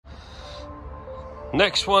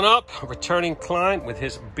Next one up, a returning client with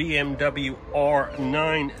his BMW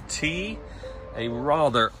R9t, a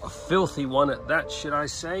rather filthy one at that, should I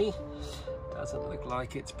say. Doesn't look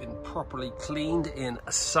like it's been properly cleaned in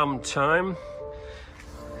some time.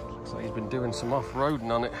 Looks like he's been doing some off-roading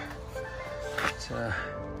on it. But,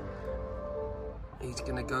 he's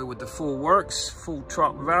gonna go with the full works, full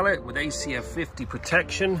top valet with ACF 50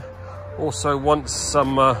 protection. Also wants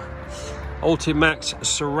some Ultimax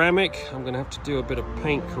ceramic. I'm gonna have to do a bit of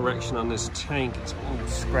paint correction on this tank. It's all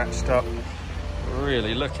scratched up,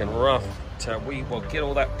 really looking rough. But, we will get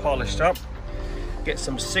all that polished up, get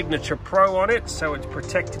some Signature Pro on it so it's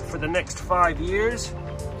protected for the next 5 years.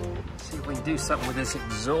 See if we can do something with this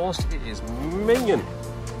exhaust. It is minging.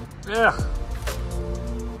 Yeah.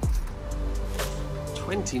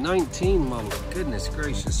 2019 model, goodness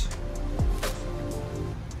gracious.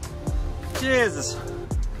 Jesus.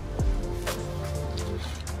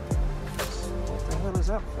 What the hell is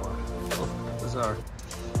that for? Oh, bizarre.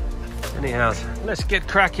 Anyhow, let's get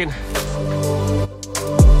cracking.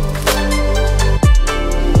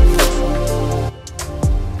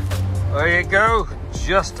 There you go,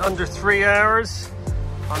 just under 3 hours.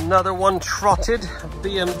 Another one trotted,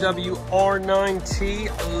 BMW R9t,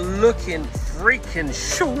 looking freaking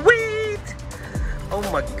sweet. Oh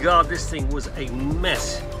my God, this thing was a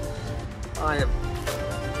mess. I have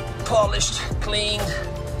polished, cleaned,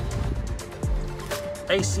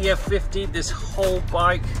 ACF 50 this whole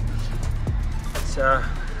bike. It's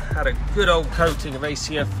had a good old coating of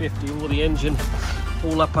ACF 50, all the engine,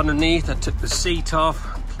 all up underneath. I took the seat off,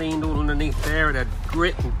 cleaned all underneath there. It had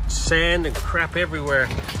grit and sand and crap everywhere.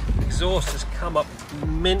 Exhaust has come up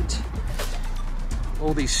mint.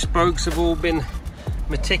 All these spokes have all been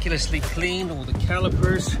meticulously cleaned, all the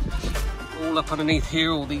calipers, all up underneath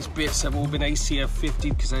here. All these bits have all been ACF 50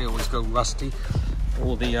 because they always go rusty.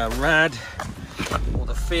 All the rad, all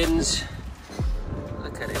the fins.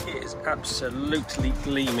 Look at it, it is absolutely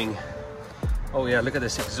gleaming. Oh yeah, look at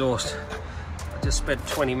this exhaust. I just spent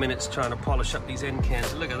 20 minutes trying to polish up these end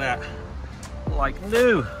cans. Look at that, like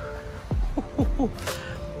new.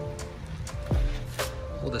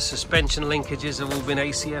 All the suspension linkages have all been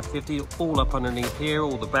ACF 50, all up underneath here.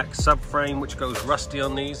 All the back subframe, which goes rusty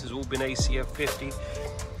on these, has all been ACF 50.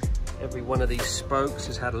 Every one of these spokes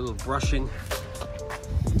has had a little brushing.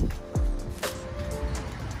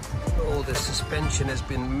 All the suspension has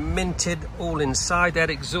been minted, all inside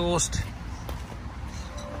that exhaust.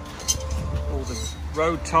 All the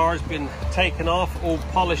road tar has been taken off, all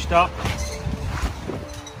polished up.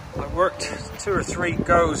 I worked 2 or 3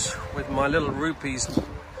 goes with my little rupees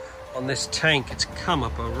on this tank. It's come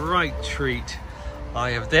up a right treat.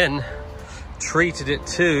 I have then treated it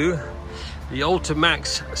to the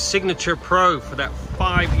Ultimax Signature Pro for that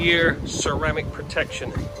 5-year ceramic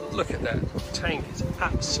protection. Look at that, tank is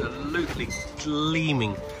absolutely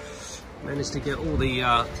gleaming. Managed to get all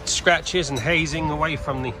the scratches and hazing away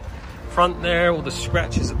from the front there. All the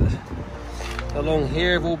scratches along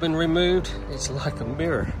here have all been removed. It's like a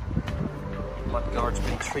mirror. Mudguard's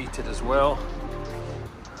been treated as well.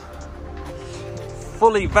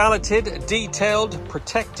 Fully valeted, detailed,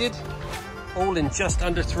 protected, all in just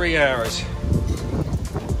under 3 hours.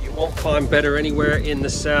 You won't find better anywhere in the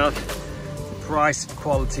South. Price,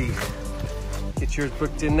 quality. Get yours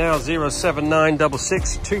booked in now,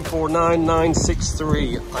 07966 249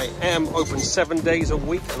 963. I am open 7 days a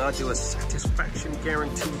week and I do a satisfaction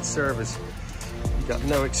guaranteed service. You got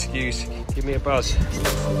no excuse. Give me a buzz.